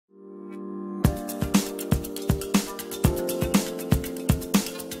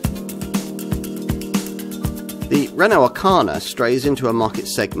The Renault Arkana strays into a market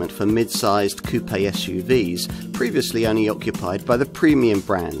segment for mid-sized coupe-SUVs, previously only occupied by the premium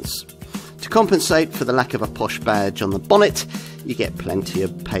brands. To compensate for the lack of a posh badge on the bonnet, you get plenty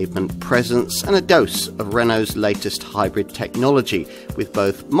of pavement presence and a dose of Renault's latest hybrid technology, with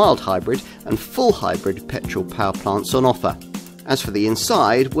both mild hybrid and full hybrid petrol power plants on offer. As for the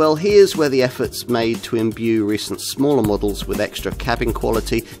inside, well, here's where the efforts made to imbue recent smaller models with extra cabin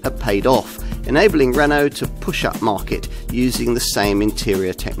quality have paid off, enabling Renault to push up market using the same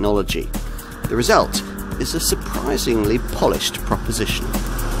interior technology. The result is a surprisingly polished proposition.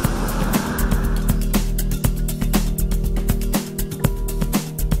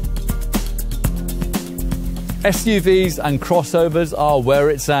 SUVs and crossovers are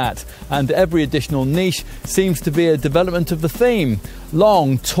where it's at, and every additional niche seems to be a development of the theme.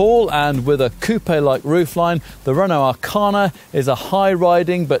 Long, tall and with a coupe-like roofline, the Renault Arkana is a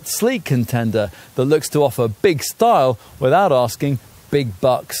high-riding but sleek contender that looks to offer big style without asking big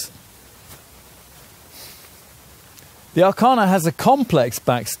bucks. The Arkana has a complex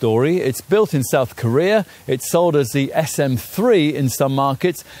backstory. It's built in South Korea, it's sold as the SM3 in some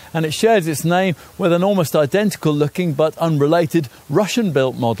markets, and it shares its name with an almost identical looking but unrelated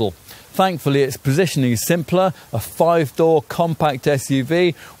Russian-built model. Thankfully, its positioning is simpler, a 5-door compact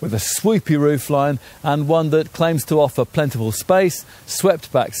SUV with a swoopy roofline and one that claims to offer plentiful space,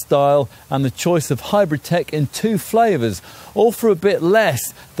 swept-back style and the choice of hybrid tech in 2 flavours, all for a bit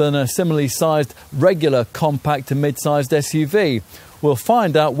less than a similarly sized regular compact to mid-sized SUV. We'll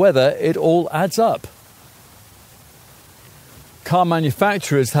find out whether it all adds up. Car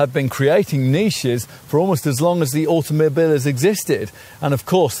manufacturers have been creating niches for almost as long as the automobile has existed. And of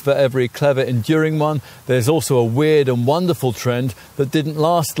course, for every clever, enduring one, there's also a weird and wonderful trend that didn't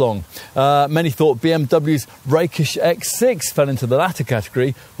last long. Many thought BMW's rakish X6 fell into the latter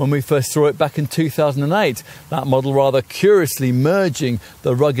category when we first saw it back in 2008. That model rather curiously merging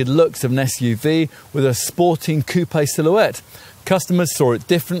the rugged looks of an SUV with a sporting coupe silhouette. Customers saw it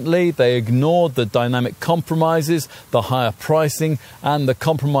differently. They ignored the dynamic compromises, the higher pricing and the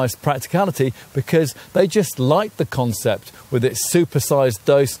compromised practicality because they just liked the concept with its supersized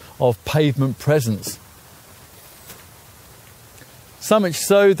dose of pavement presence. So much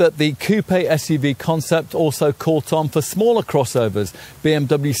so that the coupe SUV concept also caught on for smaller crossovers.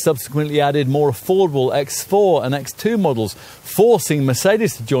 BMW subsequently added more affordable X4 and X2 models, forcing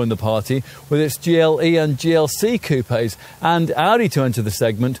Mercedes to join the party with its GLE and GLC coupes, and Audi to enter the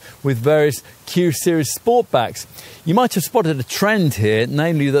segment with various Q-Series sportbacks. You might have spotted a trend here,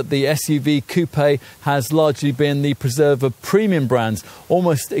 namely that the SUV coupe has largely been the preserve of premium brands,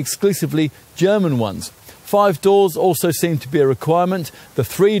 almost exclusively German ones. 5 doors also seem to be a requirement. The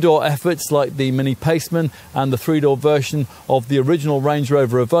 3-door efforts like the Mini Paceman and the 3-door version of the original Range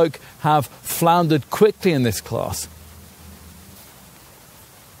Rover Evoque have floundered quickly in this class.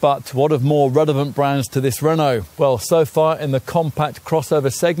 But what of more relevant brands to this Renault? Well, so far in the compact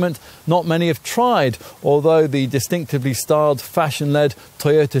crossover segment, not many have tried, although the distinctively styled, fashion-led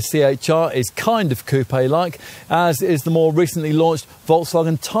Toyota CHR is kind of coupe-like, as is the more recently launched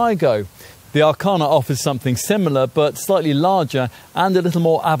Volkswagen Taygo. The Arkana offers something similar, but slightly larger and a little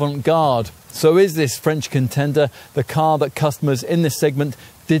more avant-garde. So is this French contender the car that customers in this segment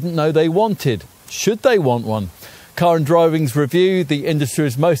didn't know they wanted? Should they want one? Car and Driving's review, the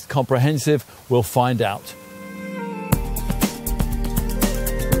industry's most comprehensive, will find out.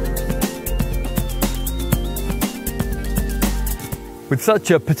 With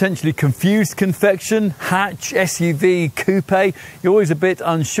such a potentially confused confection, hatch, SUV, coupe, you're always a bit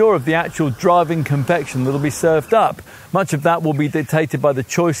unsure of the actual driving confection that will be served up. Much of that will be dictated by the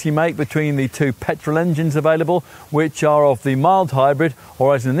choice you make between the 2 petrol engines available, which are of the mild hybrid,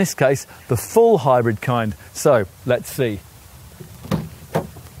 or as in this case, the full hybrid kind. So, let's see.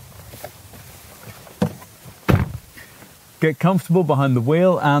 Get comfortable behind the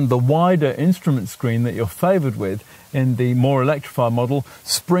wheel, and the wider instrument screen that you're favoured with in the more electrified model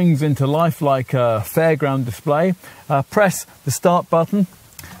springs into life like a fairground display. Press the start button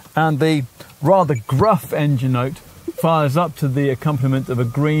and the rather gruff engine note fires up to the accompaniment of a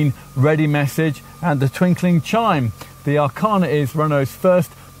green ready message and a twinkling chime. The Arkana is Renault's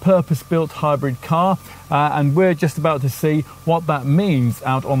first purpose-built hybrid car, and we're just about to see what that means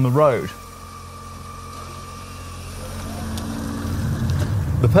out on the road.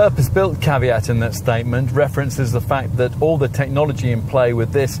 The purpose-built caveat in that statement references the fact that all the technology in play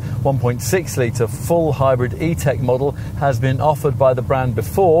with this 1.6-litre full hybrid E-Tech model has been offered by the brand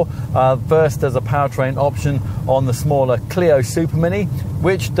before, first as a powertrain option on the smaller Clio Super Mini,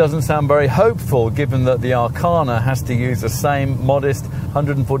 which doesn't sound very hopeful given that the Arkana has to use the same modest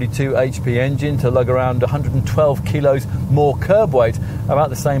 142 HP engine to lug around 112 kilos more curb weight, about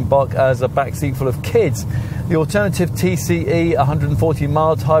the same bulk as a backseat full of kids. The alternative TCE 140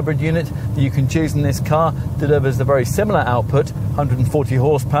 mild hybrid unit that you can choose in this car delivers a very similar output, 140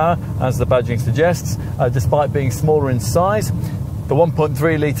 horsepower as the badging suggests, despite being smaller in size. The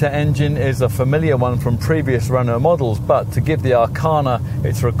 1.3-litre engine is a familiar one from previous Renault models, but to give the Arkana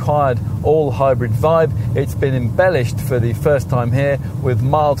its required all-hybrid vibe, it's been embellished for the first time here with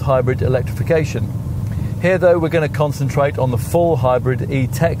mild hybrid electrification. Here though, we're going to concentrate on the full hybrid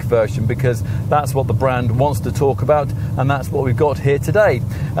E-Tech version because that's what the brand wants to talk about, and that's what we've got here today.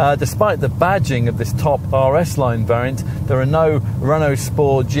 Despite the badging of this top RS line variant, there are no Renault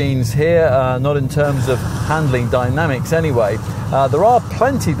Sport genes here, not in terms of handling dynamics anyway. There are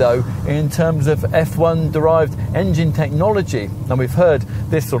plenty though in terms of F1 derived engine technology, and we've heard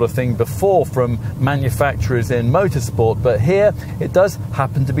this sort of thing before from manufacturers in motorsport, but here it does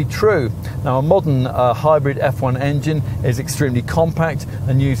happen to be true. Now, a modern hybrid F1 engine is extremely compact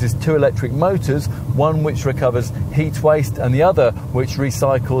and uses two electric motors, one which recovers heat waste and the other which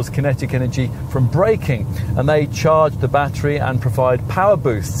recycles kinetic energy from braking, and they charge the battery and provide power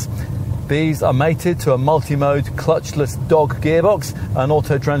boosts. These are mated to a multi-mode clutchless dog gearbox, an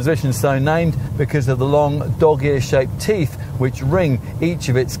auto transmission so named because of the long dog-ear shaped teeth which ring each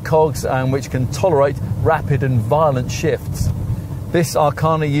of its cogs and which can tolerate rapid and violent shifts. This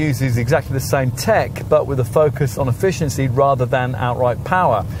Arkana uses exactly the same tech, but with a focus on efficiency rather than outright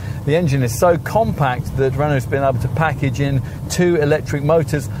power. The engine is so compact that Renault's been able to package in two electric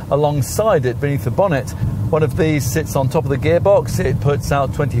motors alongside it beneath the bonnet. One of these sits on top of the gearbox, it puts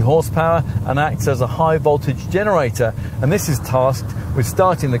out 20 horsepower and acts as a high voltage generator, and this is tasked with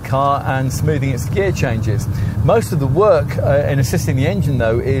starting the car and smoothing its gear changes. Most of the work in assisting the engine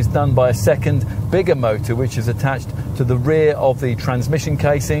though is done by a second bigger motor which is attached to the rear of the transmission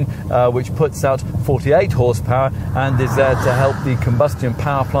casing, which puts out 48 horsepower and is there to help the combustion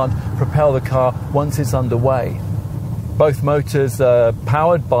power plant propel the car once it's underway. Both motors are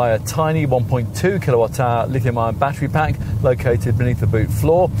powered by a tiny 1.2 kilowatt-hour lithium-ion battery pack located beneath the boot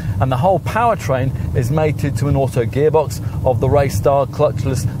floor, and the whole powertrain is mated to an auto gearbox of the race-style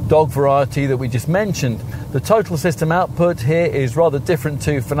clutchless dog variety that we just mentioned. The total system output here is rather different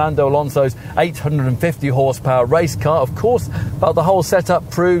to Fernando Alonso's 850 horsepower race car, of course, but the whole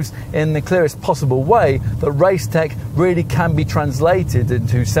setup proves in the clearest possible way that race tech really can be translated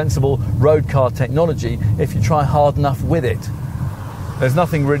into sensible road car technology if you try hard enough with it. There's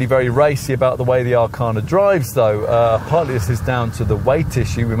nothing really very racy about the way the Arkana drives though. Partly this is down to the weight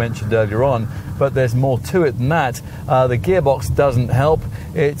issue we mentioned earlier on, but there's more to it than that. The gearbox doesn't help.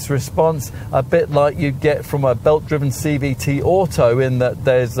 Its response a bit like you'd get from a belt-driven CVT auto, in that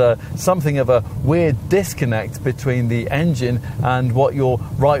there's something of a weird disconnect between the engine and what your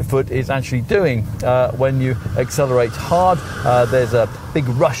right foot is actually doing. When you accelerate hard, there's a big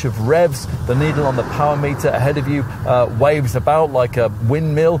rush of revs. The needle on the power meter ahead of you waves about like a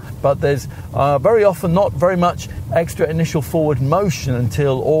windmill, but there's very often not very much extra initial forward motion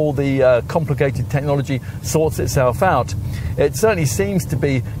until all the complicated technology sorts itself out. It certainly seems to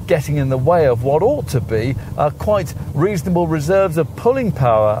be getting in the way of what ought to be quite reasonable reserves of pulling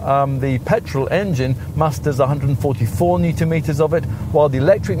power. The petrol engine musters 144 newton meters of it, while the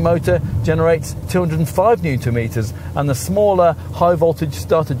electric motor generates 205 newton meters, and the smaller high voltage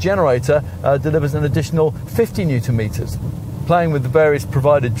starter generator delivers an additional 50 newton meters. Playing with the various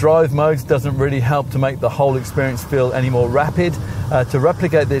provided drive modes doesn't really help to make the whole experience feel any more rapid. To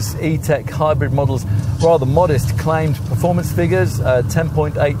replicate this E-Tech hybrid model's rather modest claimed performance figures,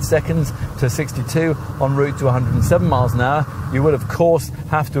 10.8 seconds to 62 en route to 107 miles an hour, you would of course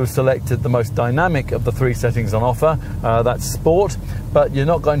have to have selected the most dynamic of the three settings on offer, that's Sport, but you're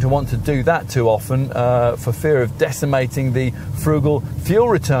not going to want to do that too often for fear of decimating the frugal fuel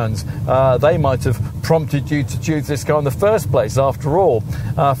returns. They might have prompted you to choose this car in the first place after all.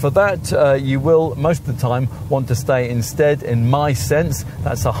 For that you will most of the time want to stay instead in my sense.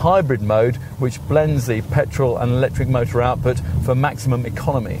 That's a hybrid mode which blends the petrol and electric motor output for maximum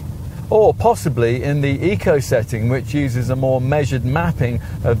economy. Or possibly in the eco setting, which uses a more measured mapping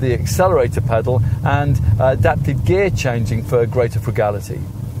of the accelerator pedal and adapted gear changing for greater frugality.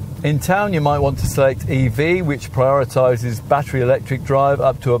 In town you might want to select EV, which prioritises battery electric drive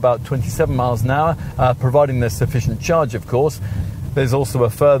up to about 27 miles an hour, providing there's sufficient charge of course. There's also a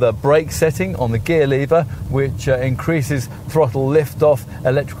further brake setting on the gear lever, which increases throttle lift-off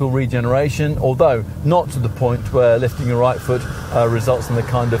electrical regeneration, although not to the point where lifting your right foot results in the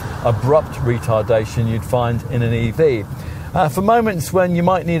kind of abrupt retardation you'd find in an EV. For moments when you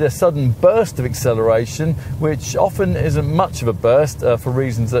might need a sudden burst of acceleration, which often isn't much of a burst for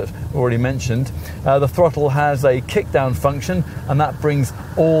reasons that I've already mentioned, the throttle has a kick-down function, and that brings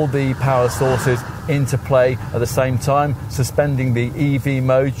all the power sources into play at the same time, suspending the EV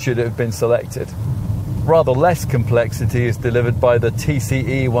mode should it have been selected. Rather less complexity is delivered by the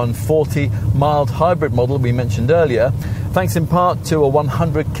TCE 140 mild hybrid model we mentioned earlier, thanks in part to a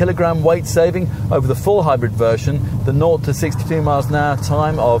 100 kilogram weight saving over the full hybrid version. The 0 to 62 miles an hour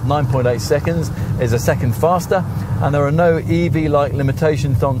time of 9.8 seconds is a second faster, and there are no EV-like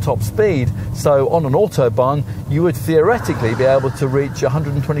limitations on top speed, so on an autobahn you would theoretically be able to reach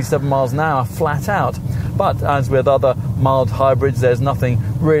 127 miles an hour flat out. But as with other mild hybrids, there's nothing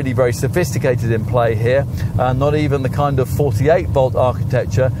really very sophisticated in play here, not even the kind of 48-volt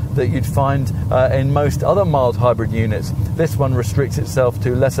architecture that you'd find in most other mild hybrid units. This one restricts itself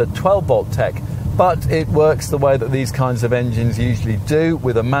to lesser 12-volt tech, but it works the way that these kinds of engines usually do,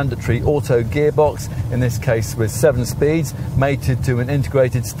 with a mandatory auto gearbox, in this case with 7 speeds, mated to an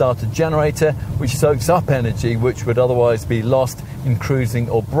integrated starter generator which soaks up energy which would otherwise be lost in cruising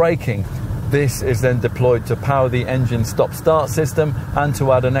or braking. This is then deployed to power the engine stop-start system and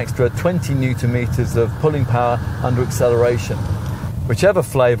to add an extra 20 Newton meters of pulling power under acceleration. Whichever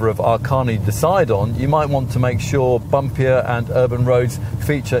flavour of Arkana you decide on, you might want to make sure bumpier and urban roads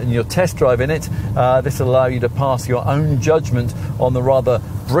feature in your test drive in it. This will allow you to pass your own judgment on the rather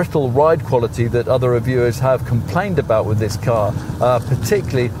brittle ride quality that other reviewers have complained about with this car,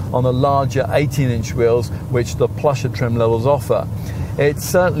 particularly on the larger 18-inch wheels which the plusher trim levels offer. It's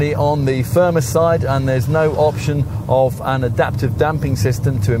certainly on the firmer side, and there's no option of an adaptive damping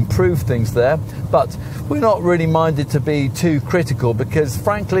system to improve things there, but we're not really minded to be too critical because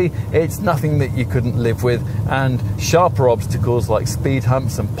frankly it's nothing that you couldn't live with, and sharper obstacles like speed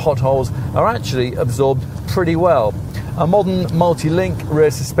humps and potholes are actually absorbed pretty well. A modern multi-link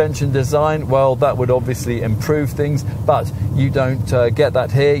rear suspension design, well, that would obviously improve things, but you don't get that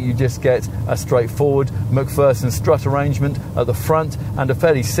here. You just get a straightforward McPherson strut arrangement at the front and a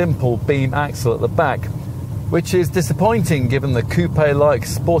fairly simple beam axle at the back, which is disappointing given the coupe-like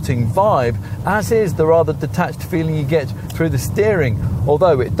sporting vibe, as is the rather detached feeling you get through the steering,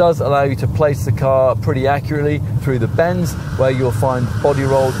 although it does allow you to place the car pretty accurately through the bends, where you'll find body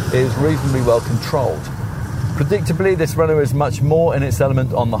roll is reasonably well controlled. Predictably, this Renault is much more in its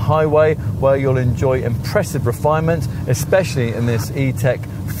element on the highway, where you'll enjoy impressive refinement, especially in this E-Tech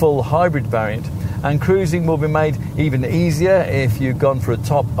full hybrid variant. And cruising will be made even easier if you've gone for a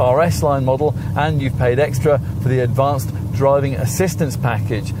top RS line model and you've paid extra for the advanced driving assistance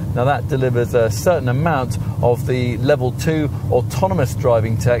package. Now that delivers a certain amount of the level 2 autonomous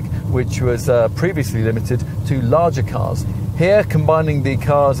driving tech, which was previously limited to larger cars. Here, combining the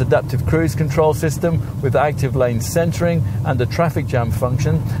car's adaptive cruise control system with active lane centering and a traffic jam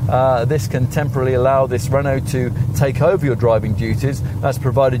function, this can temporarily allow this Renault to take over your driving duties. That's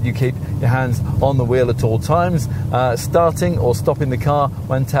provided you keep your hands on the wheel at all times, starting or stopping the car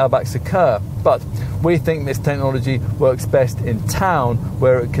when tailbacks occur. But we think this technology works best in town,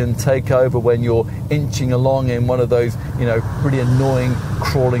 where it can take over when you're inching along in one of those, really annoying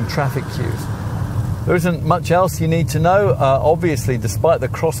crawling traffic queues. There isn't much else you need to know. Obviously, despite the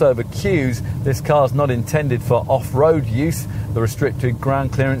crossover queues, this car is not intended for off-road use. The restricted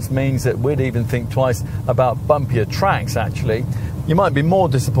ground clearance means that we'd even think twice about bumpier tracks, actually. You might be more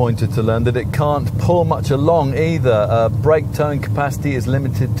disappointed to learn that it can't pull much along either. Brake towing capacity is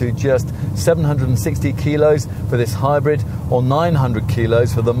limited to just 760 kilos for this hybrid, or 900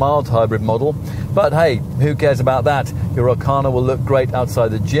 kilos for the mild hybrid model. But hey, who cares about that? Your Arkana will look great outside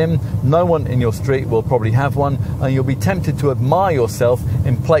the gym. No one in your street will probably have one, and you'll be tempted to admire yourself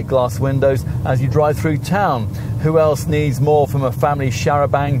in plate glass windows as you drive through town. Who else needs more from a family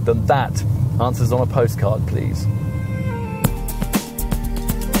charabanc than that? Answers on a postcard, please.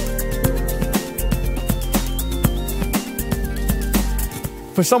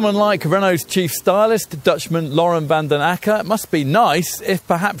 For someone like Renault's chief stylist, Dutchman Laurent van den Akker, it must be nice, if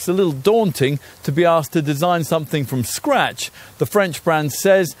perhaps a little daunting, to be asked to design something from scratch. The French brand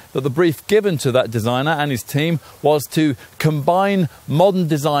says that the brief given to that designer and his team was to combine modern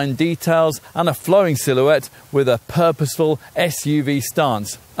design details and a flowing silhouette with a purposeful SUV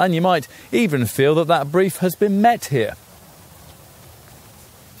stance. And you might even feel that that brief has been met here.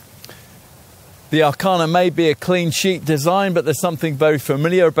 The Arkana may be a clean sheet design, but there's something very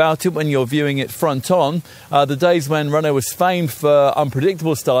familiar about it when you're viewing it front on. The days when Renault was famed for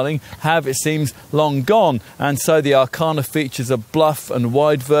unpredictable styling have, it seems, long gone, and so the Arkana features a bluff and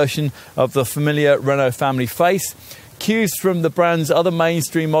wide version of the familiar Renault family face. Cues from the brand's other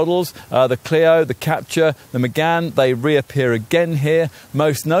mainstream models, the Clio, the Captur, the Megane, they reappear again here,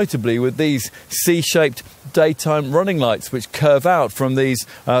 most notably with these C-shaped daytime running lights which curve out from these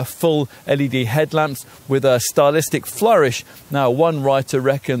full LED headlamps with a stylistic flourish. Now, one writer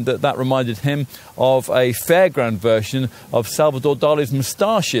reckoned that that reminded him of a fairground version of Salvador Dali's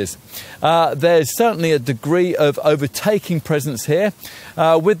moustaches. There's certainly a degree of overtaking presence here.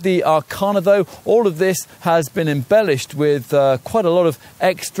 With the Arkana, though, all of this has been embellished with quite a lot of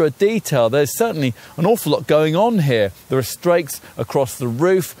extra detail. There's certainly an awful lot going on here. There are strakes across the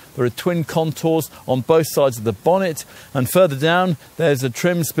roof, there are twin contours on both sides of the bonnet, and further down there's a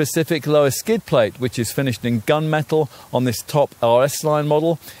trim-specific lower skid plate which is finished in gunmetal on this top RS line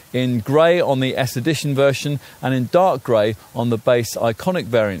model, in grey on the S Edition version, and in dark grey on the base Iconic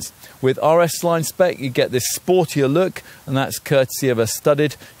variants. With RS line spec you get this sportier look, and that's courtesy of a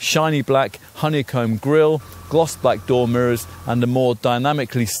studded shiny black honeycomb grille, gloss black door mirrors, and a more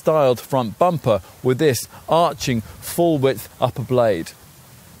dynamically styled front bumper with this arching full width upper blade.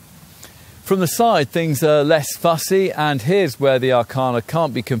 From the side, things are less fussy, and here's where the Arkana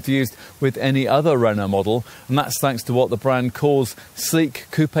can't be confused with any other Renault model, and that's thanks to what the brand calls sleek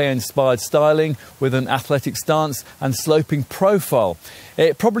coupe-inspired styling with an athletic stance and sloping profile.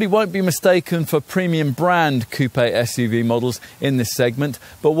 It probably won't be mistaken for premium brand coupe SUV models in this segment,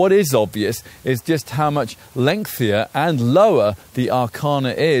 but what is obvious is just how much lengthier and lower the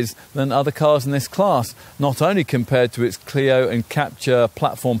Arkana is than other cars in this class, not only compared to its Clio and Captur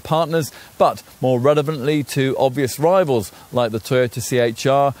platform partners, but more relevantly to obvious rivals like the Toyota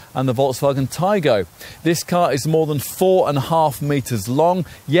CHR and the Volkswagen Taygo. This car is more than 4.5 metres long,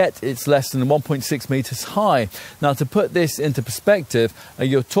 yet it's less than 1.6 metres high. Now, to put this into perspective,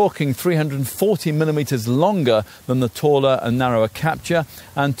 you're talking 340 millimetres longer than the taller and narrower Captur,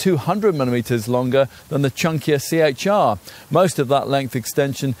 and 200 millimetres longer than the chunkier CHR. Most of that length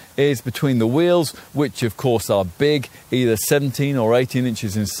extension is between the wheels, which of course are big, either 17 or 18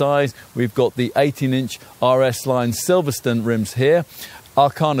 inches in size. We've got the 18-inch RS line Silverstone rims here.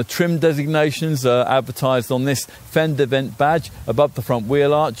 Arkana trim designations are advertised on this fender vent badge above the front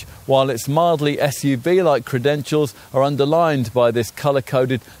wheel arch, while its mildly SUV-like credentials are underlined by this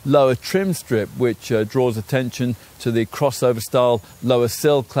colour-coded lower trim strip, which draws attention to the crossover-style lower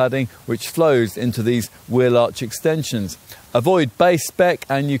sill cladding which flows into these wheel arch extensions. Avoid base spec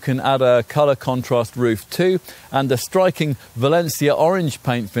and you can add a colour contrast roof too, and a striking Valencia orange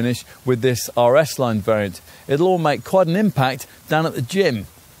paint finish with this RS line variant. It'll all make quite an impact down at the gym.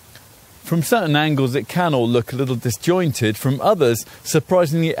 From certain angles it can all look a little disjointed, from others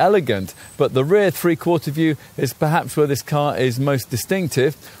surprisingly elegant, but the rear three-quarter view is perhaps where this car is most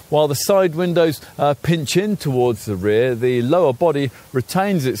distinctive. While the side windows pinch in towards the rear, the lower body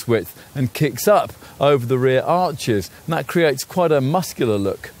retains its width and kicks up over the rear arches, and that creates quite a muscular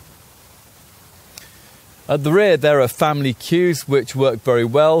look. At the rear there are family cues which work very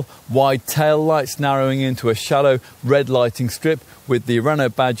well, wide tail lights narrowing into a shallow red lighting strip with the Renault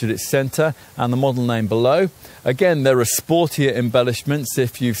badge at its centre and the model name below. Again, there are sportier embellishments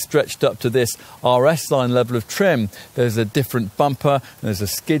if you've stretched up to this RS line level of trim. There's a different bumper, there's a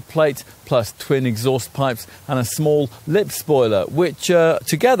skid plate, plus twin exhaust pipes and a small lip spoiler, which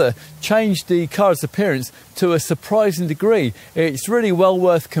together change the car's appearance to a surprising degree. It's really well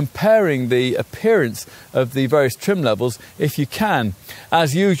worth comparing the appearance of the various trim levels if you can.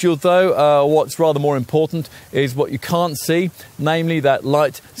 As usual though, what's rather more important is what you can't see, namely that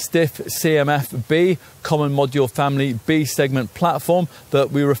light, stiff CMF-B common module family B segment platform that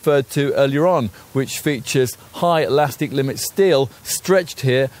we referred to earlier on, which features high elastic limit steel stretched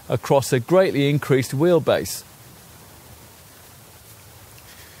here across a greatly increased wheelbase.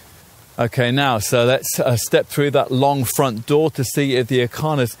 Okay, now, so let's step through that long front door to see if the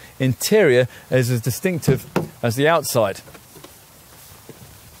Arkana's interior is as distinctive as the outside.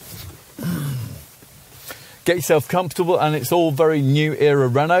 Get yourself comfortable, and it's all very new era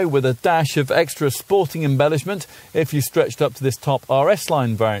Renault with a dash of extra sporting embellishment if you stretched up to this top RS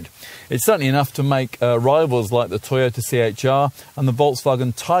line variant. It's certainly enough to make rivals like the Toyota CHR and the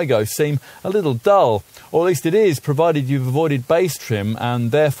Volkswagen Taygo seem a little dull, or at least it is, provided you've avoided base trim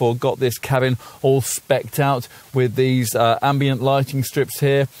and therefore got this cabin all specced out with these ambient lighting strips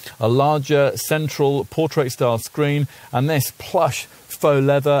here, a larger central portrait style screen, and this plush faux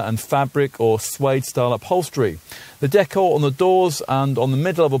leather and fabric or suede style upholstery. The decor on the doors and on the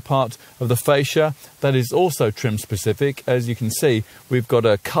mid-level part of the fascia, that is also trim specific. As you can see, we've got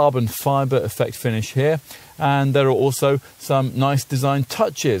a carbon fibre effect finish here, and there are also some nice design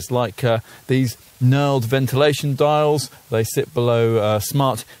touches like these knurled ventilation dials. They sit below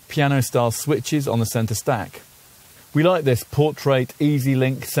smart piano style switches on the centre stack. We like this portrait Easy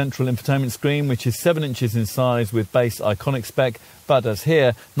Link central infotainment screen, which is 7 inches in size with base iconic spec, but as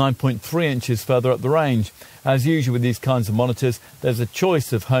here, 9.3 inches further up the range. As usual with these kinds of monitors, there's a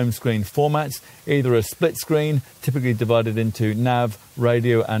choice of home screen formats, either a split screen, typically divided into nav,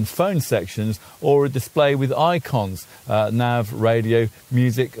 radio and phone sections, or a display with icons, nav, radio,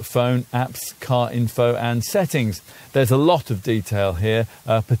 music, phone, apps, car info and settings. There's a lot of detail here,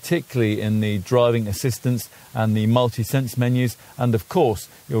 particularly in the driving assistance and the multi-sense menus, and of course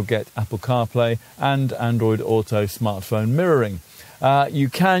you'll get Apple CarPlay and Android Auto smartphone mirroring. You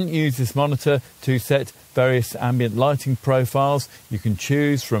can use this monitor to set various ambient lighting profiles. You can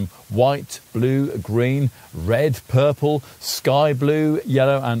choose from white, blue, green, red, purple, sky blue,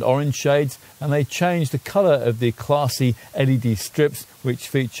 yellow and orange shades, and they change the colour of the classy LED strips which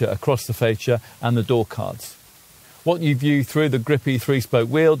feature across the fascia and the door cards. What you view through the grippy 3-spoke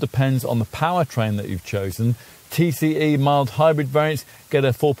wheel depends on the powertrain that you've chosen. TCE mild hybrid variants get a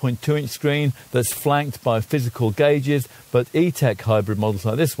 4.2-inch screen that's flanked by physical gauges, but E-Tech hybrid models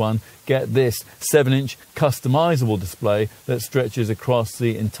like this one get this 7-inch customizable display that stretches across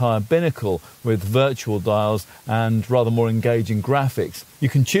the entire binnacle with virtual dials and rather more engaging graphics. You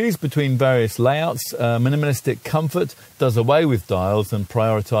can choose between various layouts. Minimalistic comfort does away with dials and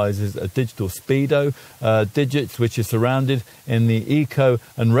prioritises a digital speedo, digits which are surrounded in the eco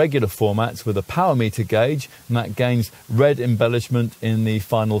and regular formats with a power meter gauge, and that gains red embellishment in the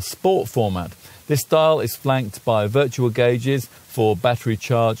final sport format. This dial is flanked by virtual gauges for battery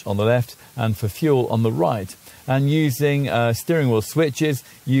charge on the left and for fuel on the right. And using steering wheel switches,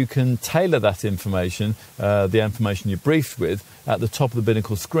 you can tailor that information, the information you're briefed with, at the top of the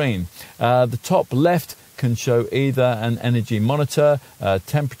binnacle screen. The top left can show either an energy monitor,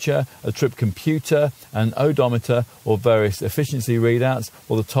 temperature, a trip computer, an odometer or various efficiency readouts,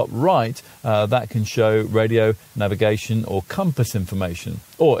 or the top right, that can show radio, navigation or compass information.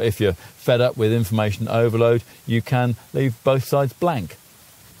 Or if you're fed up with information overload, you can leave both sides blank.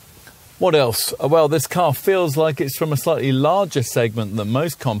 What else? Well, this car feels like it's from a slightly larger segment than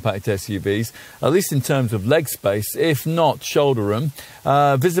most compact SUVs, at least in terms of leg space, if not shoulder room.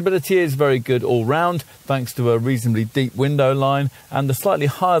 Visibility is very good all round, thanks to a reasonably deep window line and a slightly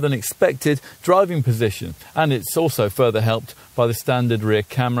higher than expected driving position. And it's also further helped by the standard rear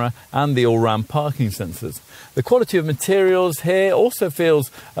camera and the all-round parking sensors. The quality of materials here also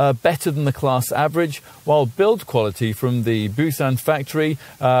feels better than the class average, while build quality from the Busan factory,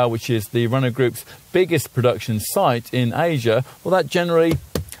 which is the Renault Group's biggest production site in Asia, well, that generally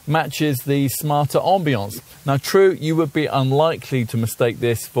matches the smarter ambiance. Now, true, you would be unlikely to mistake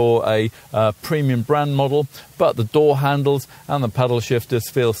this for a premium brand model, but the door handles and the paddle shifters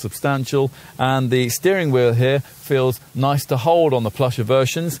feel substantial, and the steering wheel here feels nice to hold on the plusher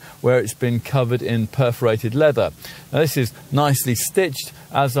versions where it's been covered in perforated leather. Now, this is nicely stitched,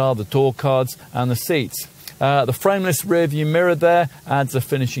 as are the door cards and the seats. The frameless rear view mirror there adds a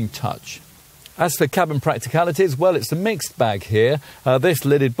finishing touch. As for cabin practicalities, well, it's a mixed bag here. This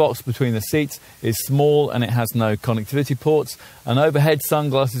lidded box between the seats is small and it has no connectivity ports. An overhead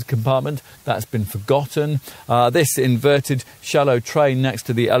sunglasses compartment, that's been forgotten. This inverted shallow tray next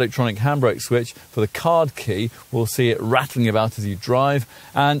to the electronic handbrake switch for the card key, we'll see it rattling about as you drive.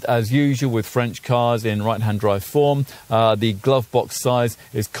 And as usual with French cars in right-hand drive form, the glove box size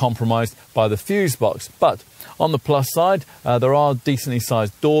is compromised by the fuse box. But on the plus side, there are decently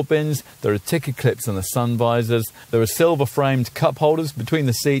sized door bins, there are ticker clips on the sun visors, there are silver framed cup holders between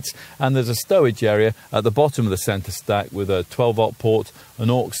the seats, and there's a stowage area at the bottom of the centre stack with a 12-volt port, an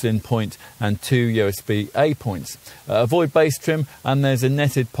aux in point and 2 USB-A points. Avoid bass trim, and there's a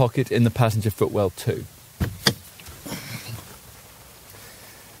netted pocket in the passenger footwell too.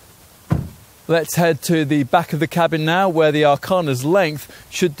 Let's head to the back of the cabin now, where the Arkana's length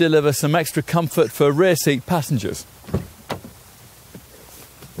should deliver some extra comfort for rear seat passengers.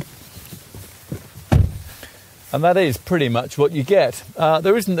 And that is pretty much what you get.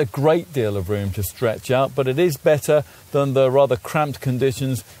 There isn't a great deal of room to stretch out, but it is better than the rather cramped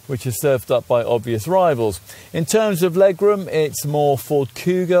conditions which are served up by obvious rivals. In terms of legroom, it's more Ford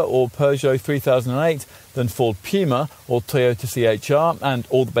Kuga or Peugeot 3008 than Ford Puma or Toyota CHR, and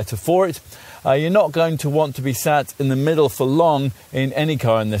all the better for it. You're not going to want to be sat in the middle for long in any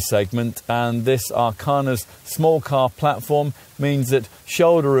car in this segment, and this Arkana's small car platform means that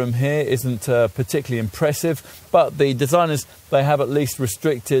shoulder room here isn't particularly impressive, but the designers, they have at least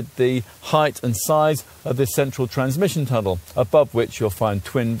restricted the height and size of this central transmission tunnel, above which you'll find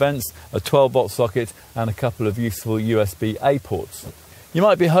twin vents, a 12-volt socket and a couple of useful USB-A ports. You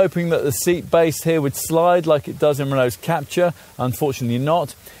might be hoping that the seat base here would slide like it does in Renault's Captur. Unfortunately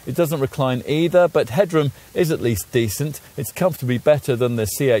not. It doesn't recline either, but headroom is at least decent. It's comfortably better than the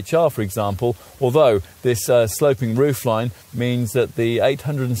CHR, for example, although this sloping roofline means that the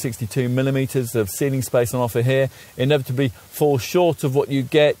 862mm of ceiling space on offer here inevitably falls short of what you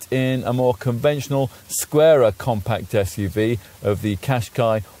get in a more conventional, squarer compact SUV of the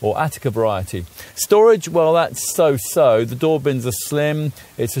Qashqai or Attica variety. Storage, well, that's so-so. The door bins are slim.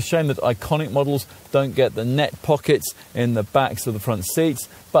 It's a shame that iconic models don't get the net pockets in the backs of the front seats,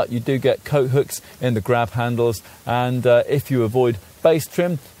 but you do get coat hooks in the grab handles, and if you avoid base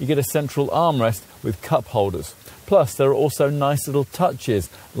trim, you get a central armrest with cup holders. Plus, there are also nice little touches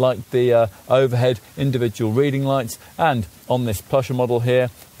like the overhead individual reading lights, and on this plusher model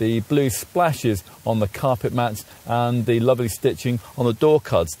here, the blue splashes on the carpet mats and the lovely stitching on the door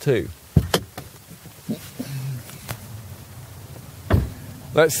cards too.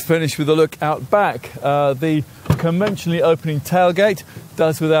 Let's finish with a look out back. The conventionally opening tailgate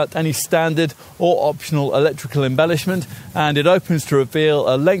does without any standard or optional electrical embellishment, and it opens to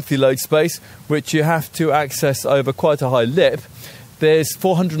reveal a lengthy load space which you have to access over quite a high lip. There's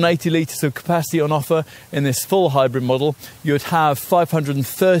 480 litres of capacity on offer in this full hybrid model. You'd have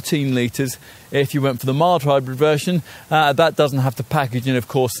 513 litres if you went for the mild hybrid version. That doesn't have to package in, of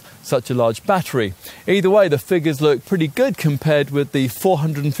course, such a large battery. Either way, the figures look pretty good compared with the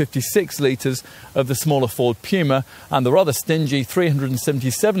 456 litres of the smaller Ford Puma and the rather stingy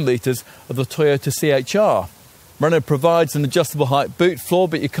 377 litres of the Toyota CHR. Renault provides an adjustable height boot floor,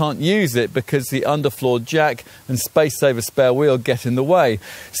 but you can't use it because the underfloor jack and space-saver spare wheel get in the way.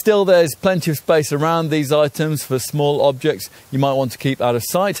 Still, there's plenty of space around these items for small objects you might want to keep out of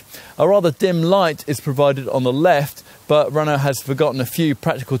sight. A rather dim light is provided on the left, but Renault has forgotten a few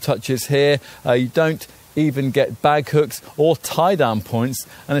practical touches here. You don't even get bag hooks or tie-down points,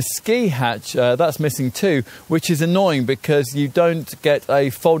 and a ski hatch that's missing too, which is annoying because you don't get a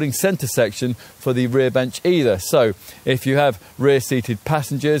folding centre section for the rear bench either. So if you have rear-seated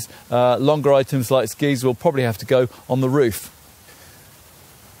passengers, longer items like skis will probably have to go on the roof.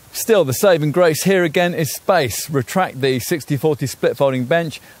 Still, the saving grace here again is space. Retract the 60/40 split folding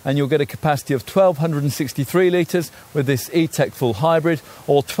bench and you'll get a capacity of 1,263 litres with this E-Tech full hybrid,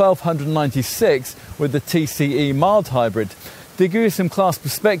 or 1,296 with the TCE mild hybrid. To give you some class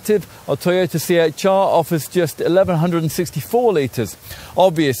perspective, our Toyota CHR offers just 1,164 litres.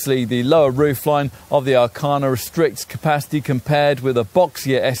 Obviously, the lower roofline of the Arkana restricts capacity compared with a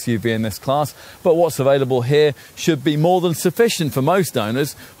boxier SUV in this class, but what's available here should be more than sufficient for most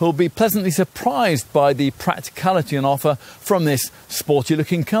owners who will be pleasantly surprised by the practicality on offer from this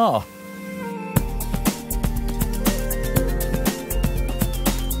sporty-looking car.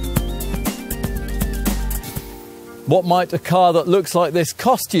 What might a car that looks like this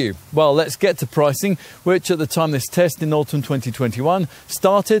cost you? Well, let's get to pricing, which at the time this test in autumn 2021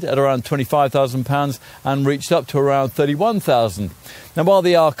 started at around £25,000 and reached up to around £31,000. Now, while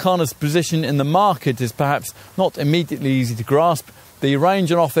the Arkana's position in the market is perhaps not immediately easy to grasp, the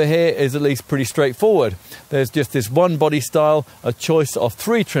range on offer here is at least pretty straightforward. There's just this one body style, a choice of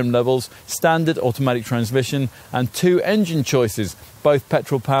 3 trim levels, standard automatic transmission, and 2 engine choices, both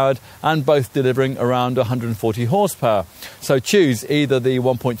petrol powered and both delivering around 140 horsepower. So choose either the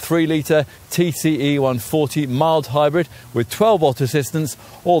 1.3 litre TCE 140 mild hybrid with 12-volt assistance,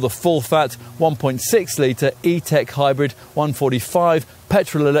 or the full fat 1.6 litre E-Tech hybrid 145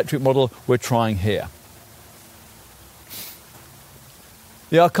 petrol electric model we're trying here.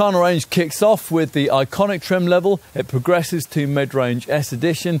 The Arkana range kicks off with the iconic trim level, it progresses to mid-range S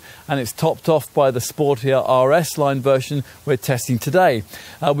edition, and it's topped off by the sportier RS line version we're testing today.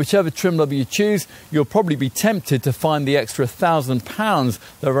 Whichever trim level you choose, you'll probably be tempted to find the extra £1,000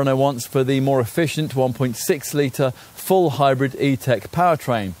 that Renault wants for the more efficient 1.6 litre full hybrid E-Tech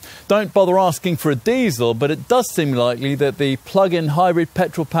powertrain. Don't bother asking for a diesel, but it does seem likely that the plug-in hybrid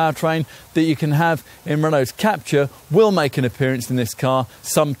petrol powertrain that you can have in Renault's Captur will make an appearance in this car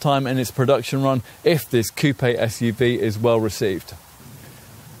sometime in its production run if this coupe SUV is well received.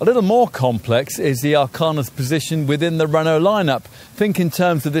 A little more complex is the Arkana's position within the Renault lineup. Think in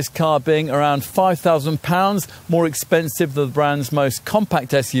terms of this car being around £5,000 more expensive than the brand's most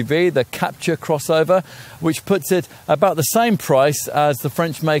compact SUV, the Captur crossover, which puts it about the same price as the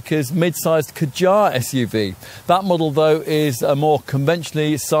French maker's mid-sized Kadjar SUV. That model, though, is a more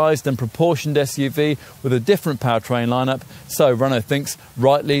conventionally sized and proportioned SUV with a different powertrain lineup, so Renault thinks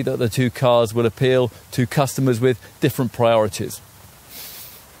rightly that the two cars will appeal to customers with different priorities.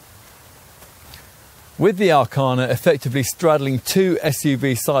 With the Arkana effectively straddling two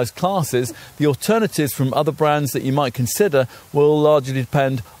SUV size classes, the alternatives from other brands that you might consider will largely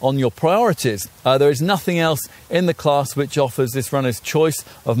depend on your priorities. There is nothing else in the class which offers this Renault's choice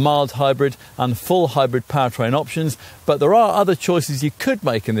of mild hybrid and full hybrid powertrain options, but there are other choices you could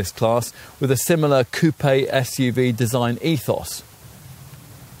make in this class with a similar coupe SUV design ethos.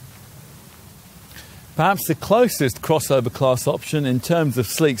 Perhaps the closest crossover class option in terms of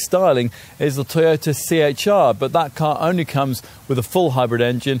sleek styling is the Toyota CHR, but that car only comes with a full hybrid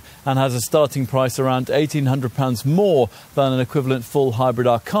engine and has a starting price around £1,800 more than an equivalent full hybrid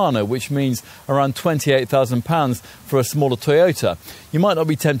Arkana, which means around £28,000 for a smaller Toyota. You might not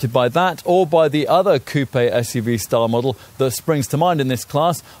be tempted by that or by the other coupe SUV style model that springs to mind in this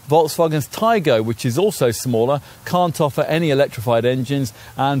class, Volkswagen's Taygo, which is also smaller, can't offer any electrified engines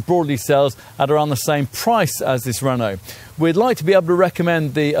and broadly sells at around the same price as this Renault. We'd like to be able to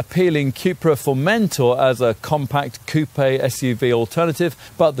recommend the appealing Cupra Formentor as a compact coupe SUV alternative,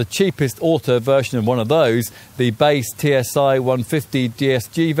 but the cheapest auto version of one of those, the base TSI 150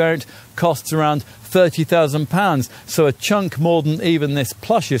 DSG variant, costs around £30,000, so a chunk more than even this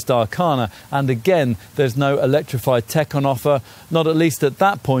plushest Arkana, and again there's no electrified tech on offer, not at least at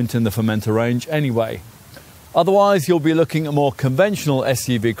that point in the Formentor range anyway. Otherwise, you'll be looking at more conventional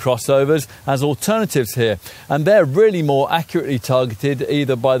SUV crossovers as alternatives here, and they're really more accurately targeted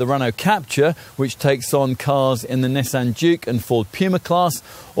either by the Renault Captur, which takes on cars in the Nissan Juke and Ford Puma class,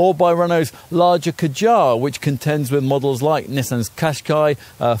 or by Renault's larger Kadjar, which contends with models like Nissan's Qashqai,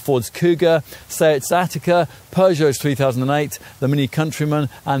 Ford's Kuga, Seat's Attica, Peugeot's 3008, the Mini Countryman,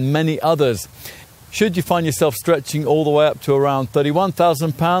 and many others. Should you find yourself stretching all the way up to around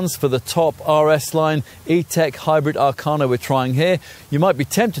 £31,000 for the top RS line E-Tech hybrid Arkana we're trying here, you might be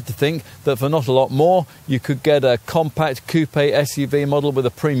tempted to think that for not a lot more, you could get a compact coupe SUV model with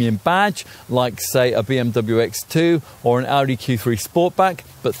a premium badge, like say a BMW X2 or an Audi Q3 Sportback.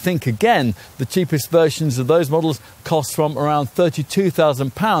 But think again, the cheapest versions of those models cost from around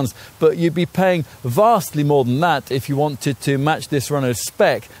 £32,000, but you'd be paying vastly more than that if you wanted to match this Renault's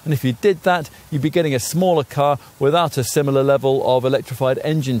spec, and if you did that, you'd be getting a smaller car without a similar level of electrified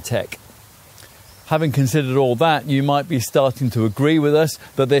engine tech. Having considered all that, you might be starting to agree with us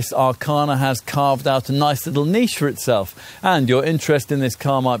that this Arkana has carved out a nice little niche for itself, and your interest in this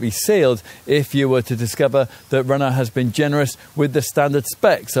car might be sealed if you were to discover that Renault has been generous with the standard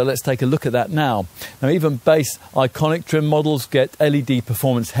spec. So let's take a look at that now. Now, even base iconic trim models get LED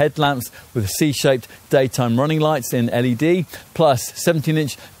performance headlamps with C-shaped daytime running lights in LED, plus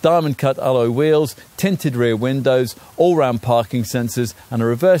 17-inch diamond-cut alloy wheels, tinted rear windows, all-round parking sensors and a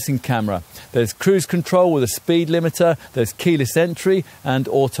reversing camera. There's cruise control with a speed limiter, there's keyless entry and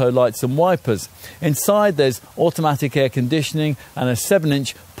auto lights and wipers. Inside there's automatic air conditioning and a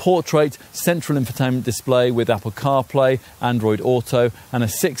 7-inch portrait central infotainment display with Apple CarPlay, Android Auto and a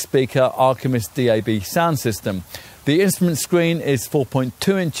 6-speaker Archimist DAB sound system. The instrument screen is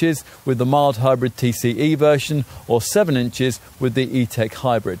 4.2 inches with the mild hybrid TCE version or 7 inches with the E-Tech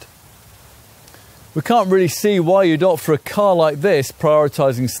hybrid. We can't really see why you'd opt for a car like this,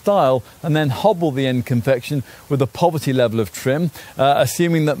 prioritising style, and then hobble the end confection with a poverty level of trim.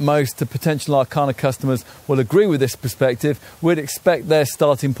 Assuming that most potential Arkana customers will agree with this perspective, we'd expect their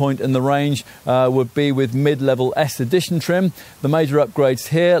starting point in the range would be with mid-level S Edition trim. The major upgrades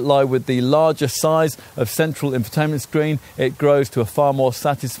here lie with the larger size of central infotainment screen. It grows to a far more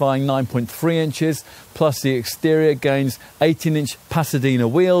satisfying 9.3 inches, plus the exterior gains 18-inch Pasadena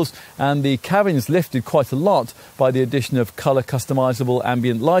wheels, and the cabin's lifted quite a lot by the addition of colour customisable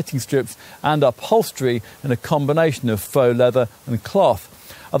ambient lighting strips and upholstery in a combination of faux leather and cloth.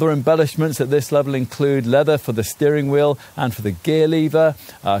 Other embellishments at this level include leather for the steering wheel and for the gear lever,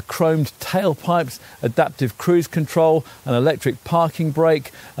 chromed tailpipes, adaptive cruise control, an electric parking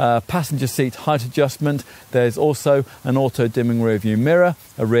brake, passenger seat height adjustment. There's also an auto-dimming rear view mirror,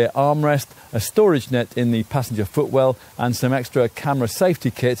 a rear armrest, a storage net in the passenger footwell and some extra camera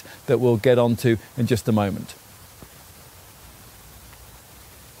safety kit that we'll get onto in just a moment.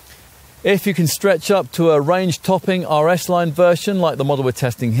 If you can stretch up to a range-topping RS line version like the model we're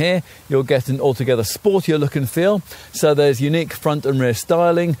testing here, you'll get an altogether sportier look and feel. So there's unique front and rear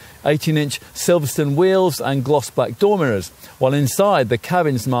styling, 18-inch Silverstone wheels and gloss black door mirrors, while inside the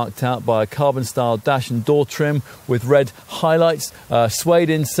cabin's marked out by a carbon-style dash and door trim with red highlights,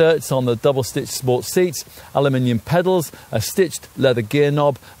 suede inserts on the double-stitched sport seats, aluminium pedals, a stitched leather gear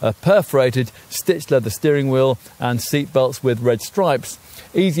knob, a perforated stitched leather steering wheel and seat belts with red stripes.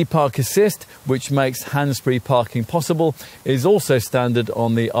 Easy Park Assist, which makes hands-free parking possible, is also standard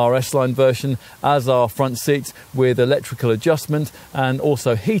on the RS line version, as are front seats with electrical adjustment and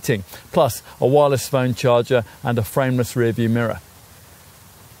also heating, plus a wireless phone charger and a frameless rearview mirror.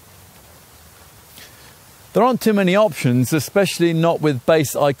 There aren't too many options, especially not with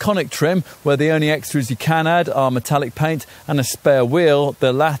base iconic trim, where the only extras you can add are metallic paint and a spare wheel.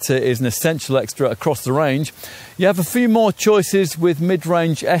 The latter is an essential extra across the range. You have a few more choices with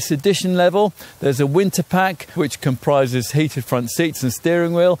mid-range S edition level. There's a winter pack, which comprises heated front seats and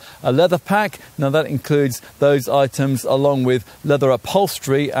steering wheel, a leather pack, now that includes those items along with leather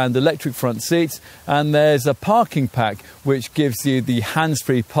upholstery and electric front seats, and there's a parking pack, which gives you the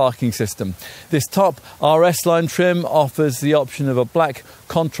hands-free parking system. This top RS line trim offers the option of a black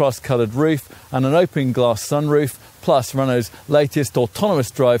contrast coloured roof and an open glass sunroof, plus Renault's latest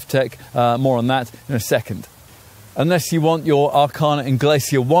autonomous drive tech. More on that in a second. Unless you want your Arkana in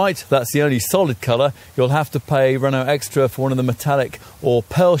Glacier White, that's the only solid colour, you'll have to pay Renault extra for one of the metallic or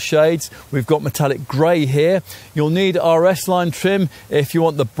pearl shades. We've got metallic grey here. You'll need RS line trim if you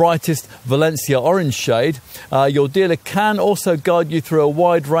want the brightest Valencia orange shade. Your dealer can also guide you through a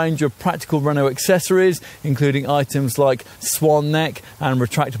wide range of practical Renault accessories, including items like swan neck and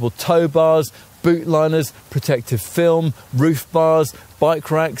retractable tow bars, boot liners, protective film, roof bars,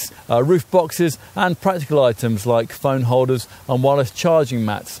 bike racks, roof boxes and practical items like phone holders and wireless charging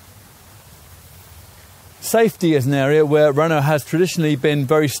mats. Safety is an area where Renault has traditionally been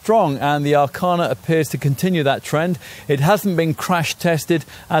very strong, and the Arkana appears to continue that trend. It hasn't been crash tested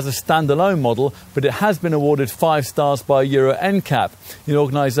as a standalone model, but it has been awarded 5 stars by Euro NCAP. The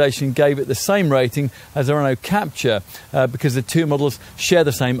organisation gave it the same rating as the Renault Captur because the two models share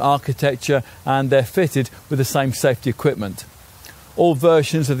the same architecture and they're fitted with the same safety equipment. All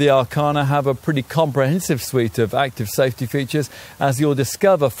versions of the Arkana have a pretty comprehensive suite of active safety features, as you'll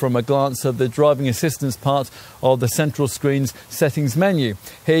discover from a glance at the driving assistance part of the central screen's settings menu.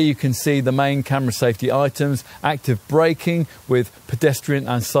 Here you can see the main camera safety items, active braking with pedestrian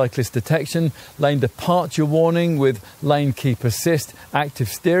and cyclist detection, lane departure warning with lane keep assist, active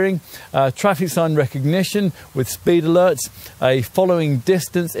steering, traffic sign recognition with speed alerts, a following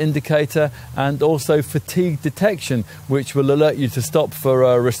distance indicator and also fatigue detection, which will alert you to stop for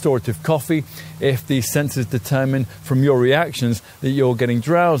a restorative coffee if the sensors determine from your reactions that you're getting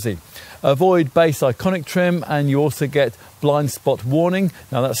drowsy. Avoid base iconic trim and you also get blind spot warning.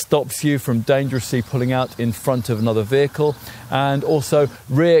 Now that stops you from dangerously pulling out in front of another vehicle, and also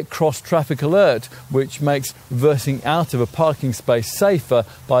rear cross traffic alert, which makes reversing out of a parking space safer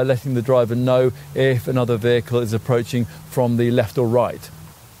by letting the driver know if another vehicle is approaching from the left or right.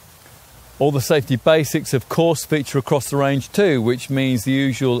 All the safety basics, of course, feature across the range too, which means the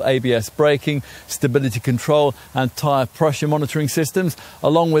usual ABS braking, stability control and tyre pressure monitoring systems,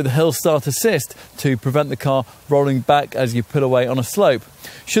 along with hill start assist to prevent the car rolling back as you pull away on a slope.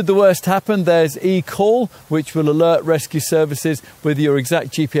 Should the worst happen, there's eCall, which will alert rescue services with your exact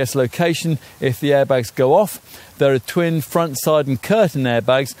GPS location if the airbags go off. There are twin front, side and curtain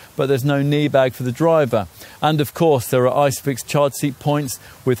airbags, but there's no knee bag for the driver. And of course, there are ISOFIX charge seat points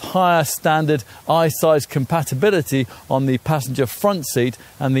with higher standard I-size compatibility on the passenger front seat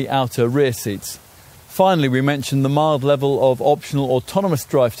and the outer rear seats. Finally, we mentioned the mild level of optional autonomous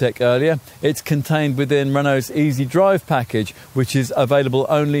drive tech earlier. It's contained within Renault's Easy Drive package, which is available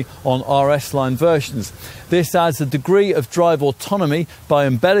only on RS line versions. This adds a degree of drive autonomy by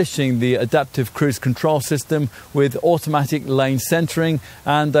embellishing the adaptive cruise control system with automatic lane centering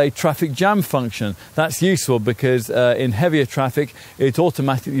and a traffic jam function. That's useful because in heavier traffic, it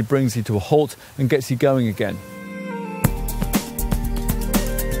automatically brings you to a halt and gets you going again.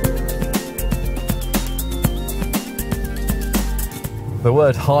 The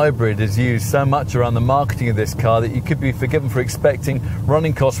word hybrid is used so much around the marketing of this car that you could be forgiven for expecting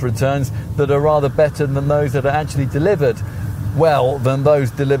running cost returns that are rather better than those that are actually delivered. well than those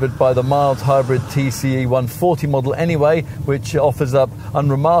delivered by the mild hybrid TCE 140 model anyway, which offers up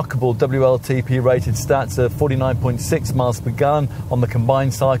unremarkable WLTP rated stats of 49.6 miles per gallon on the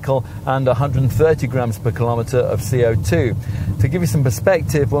combined cycle and 130 grams per kilometre of CO2. To give you some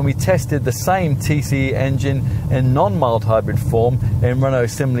perspective, when we tested the same TCE engine in non-mild hybrid form in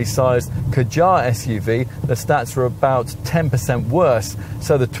Renault's similarly sized Kadjar SUV, the stats were about 10% worse.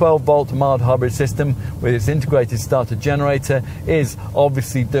 So the 12-volt mild hybrid system with its integrated starter generator is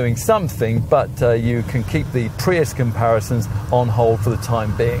obviously doing something, but you can keep the Prius comparisons on hold for the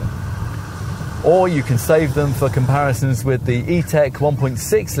time being. Or you can save them for comparisons with the E-Tech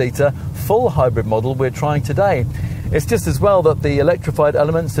 1.6 litre full hybrid model we're trying today. It's just as well that the electrified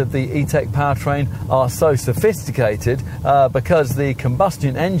elements of the E-Tech powertrain are so sophisticated because the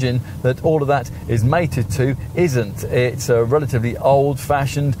combustion engine that all of that is mated to isn't. It's a relatively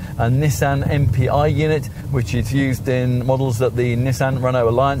old-fashioned Nissan MPI unit, which is used in models that the Nissan-Renault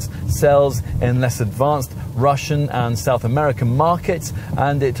Alliance sells in less advanced Russian and South American markets,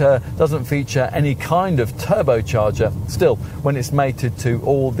 and it doesn't feature any kind of turbocharger. Still, when it's mated to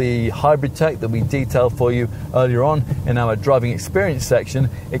all the hybrid tech that we detailed for you earlier on in our driving experience section,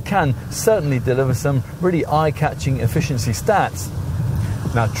 it can certainly deliver some really eye-catching efficiency stats.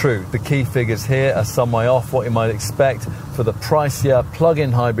 Now true, the key figures here are some way off what you might expect for the pricier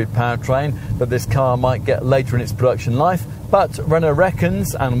plug-in hybrid powertrain that this car might get later in its production life, but Renault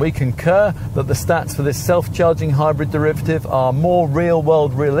reckons, and we concur, that the stats for this self-charging hybrid derivative are more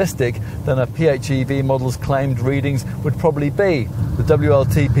real-world realistic than a PHEV model's claimed readings would probably be. The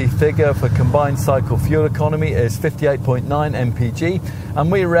WLTP figure for combined cycle fuel economy is 58.9 mpg, and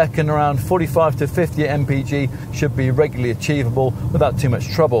we reckon around 45 to 50 mpg should be regularly achievable without too much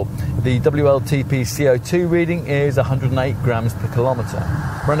trouble. The WLTP CO2 reading is 108 grams per kilometre.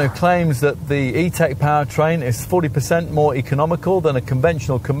 Renault claims that the E-Tech powertrain is 40% more economical than a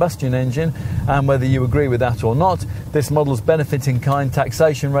conventional combustion engine, and whether you agree with that or not, this model's benefit-in-kind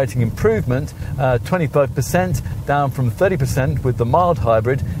taxation rating improvement, 25% down from 30% with the mild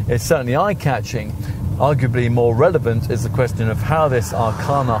hybrid, is certainly eye-catching. Arguably more relevant is the question of how this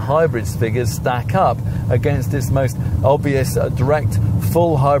Arkana hybrid's figures stack up against its most obvious direct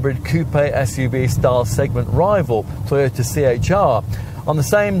full hybrid coupe SUV style segment rival, Toyota CHR. On the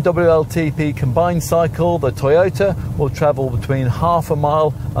same WLTP combined cycle, the Toyota will travel between half a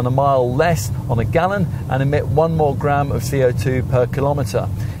mile and a mile less on a gallon and emit 1 more gram of CO2 per kilometre.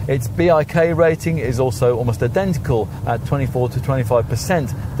 Its BIK rating is also almost identical at 24 to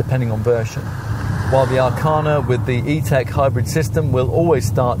 25% depending on version. While the Arkana with the E-Tech hybrid system will always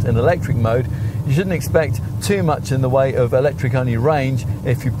start in electric mode, you shouldn't expect too much in the way of electric-only range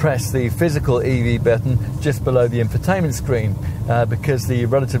if you press the physical EV button just below the infotainment screen, because the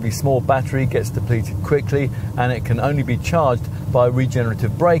relatively small battery gets depleted quickly and it can only be charged by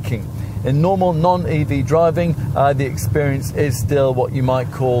regenerative braking. In normal non-EV driving, the experience is still what you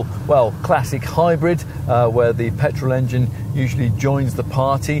might call, well, classic hybrid, where the petrol engine usually joins the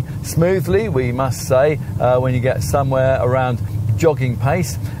party smoothly, we must say, when you get somewhere around jogging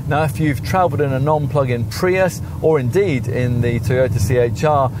pace. Now, if you've travelled in a non-plug-in Prius, or indeed in the Toyota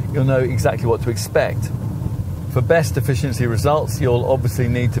CHR, you'll know exactly what to expect. For best efficiency results, you'll obviously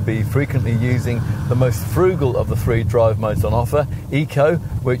need to be frequently using the most frugal of the 3 drive modes on offer, Eco,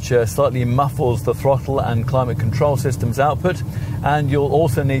 which slightly muffles the throttle and climate control system's output, and you'll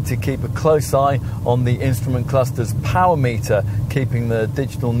also need to keep a close eye on the instrument cluster's power meter, keeping the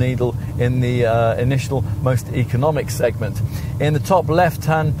digital needle in the initial most economic segment. In the top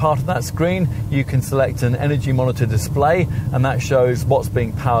left-hand part of that screen, you can select an energy monitor display, and that shows what's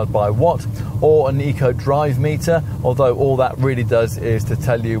being powered by what, or an Eco drive meter, although all that really does is to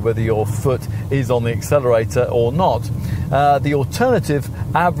tell you whether your foot is on the accelerator or not. The alternative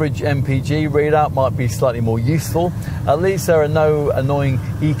average MPG readout might be slightly more useful. At least there are no annoying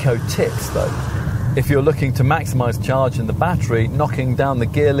Eco tips though. If you're looking to maximise charge in the battery, knocking down the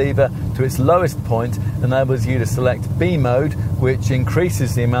gear lever to its lowest point enables you to select B mode, which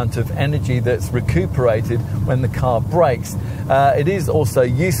increases the amount of energy that's recuperated when the car brakes. It is also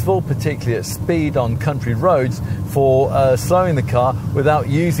useful, particularly at speed on country roads, for slowing the car without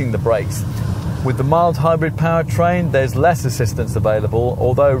using the brakes. With the mild hybrid powertrain, there's less assistance available,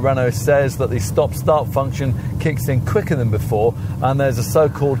 although Renault says that the stop-start function kicks in quicker than before, and there's a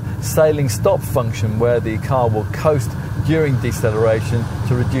so-called sailing stop function where the car will coast during deceleration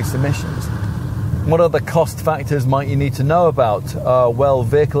to reduce emissions. What other cost factors might you need to know about? Well,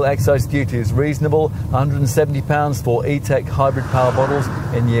 vehicle excise duty is reasonable, £170 for E-Tech hybrid power models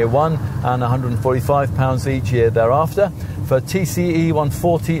in year 1 and £145 each year thereafter. For TCE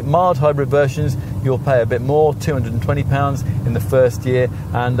 140 mild hybrid versions, you'll pay a bit more, £220 in the first year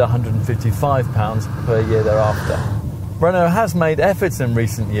and £155 per year thereafter. Renault has made efforts in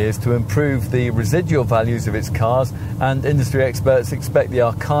recent years to improve the residual values of its cars, and industry experts expect the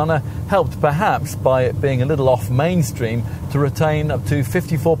Arkana, helped perhaps by it being a little off mainstream, to retain up to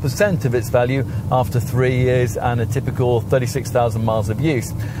 54% of its value after 3 years and a typical 36,000 miles of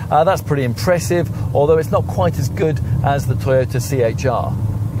use. That's pretty impressive, although it's not quite as good as the Toyota CHR.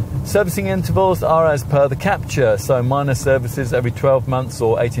 Servicing intervals are as per the Captur, so minor services every 12 months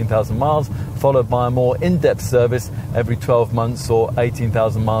or 18,000 miles, followed by a more in-depth service every 12 months or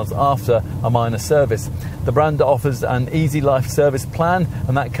 18,000 miles after a minor service. The brand offers an easy life service plan,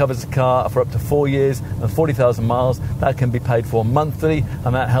 and that covers the car for up to 4 years and 40,000 miles. That can be paid for monthly,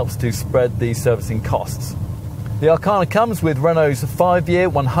 and that helps to spread the servicing costs. The Arkana comes with Renault's 5-year,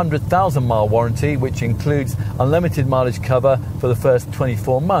 100,000 mile warranty, which includes unlimited mileage cover for the first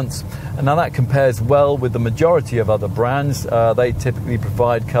 24 months. And now that compares well with the majority of other brands. They typically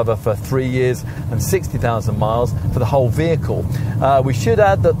provide cover for 3 years and 60,000 miles for the whole vehicle. We should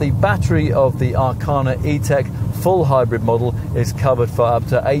add that the battery of the Arkana E-Tech full hybrid model is covered for up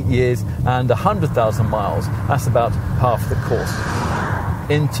to 8 years and 100,000 miles. That's about half the cost.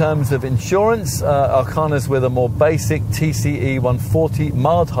 In terms of insurance, Arkanas with a more basic TCE 140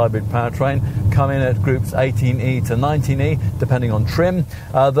 mild hybrid powertrain come in at groups 18E to 19E, depending on trim.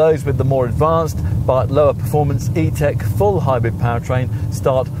 Those with the more advanced but lower performance E-Tech full hybrid powertrain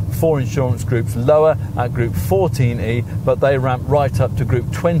start 4 insurance groups lower at group 14E, but they ramp right up to group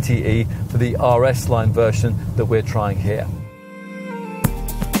 20E for the RS line version that we're trying here.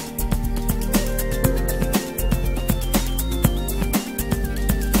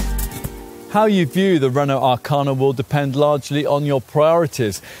 How you view the Renault Arkana will depend largely on your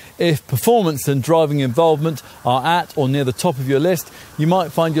priorities. If performance and driving involvement are at or near the top of your list, you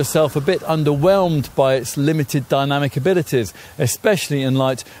might find yourself a bit underwhelmed by its limited dynamic abilities, especially in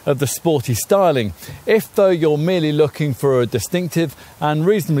light of the sporty styling. If, though, you're merely looking for a distinctive and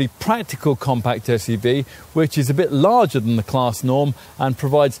reasonably practical compact SUV, which is a bit larger than the class norm and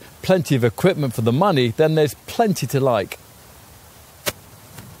provides plenty of equipment for the money, then there's plenty to like.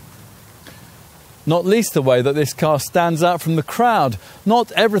 Not least the way that this car stands out from the crowd.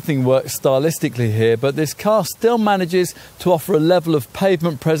 Not everything works stylistically here, but this car still manages to offer a level of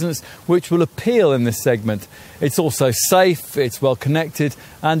pavement presence which will appeal in this segment. It's also safe, it's well connected,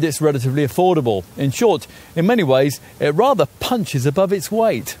 and it's relatively affordable. In short, in many ways, it rather punches above its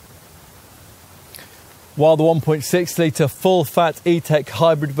weight. While the 1.6-litre full-fat E-Tech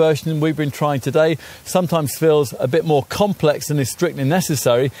hybrid version we've been trying today sometimes feels a bit more complex than is strictly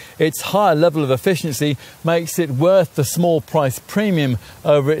necessary, its higher level of efficiency makes it worth the small price premium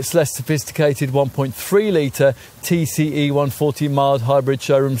over its less sophisticated 1.3-litre TCE 140 mild hybrid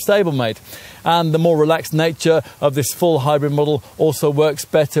showroom stablemate. And the more relaxed nature of this full hybrid model also works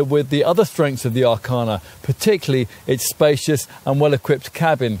better with the other strengths of the Arkana, particularly its spacious and well-equipped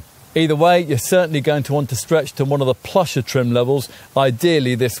cabin. Either way, you're certainly going to want to stretch to one of the plusher trim levels,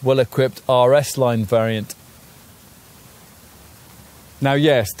 ideally this well-equipped RS line variant. Now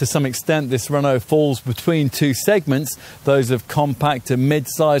yes, to some extent this Renault falls between two segments, those of compact and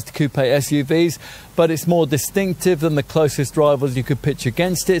mid-sized coupe SUVs, but it's more distinctive than the closest rivals you could pitch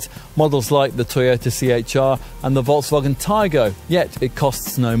against it, models like the Toyota CHR and the Volkswagen Taygo. Yet it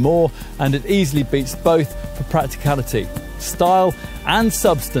costs no more, and it easily beats both for practicality, style and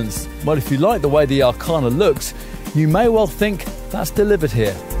substance. Well, if you like the way the Arkana looks, you may well think that's delivered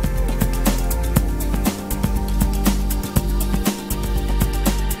here.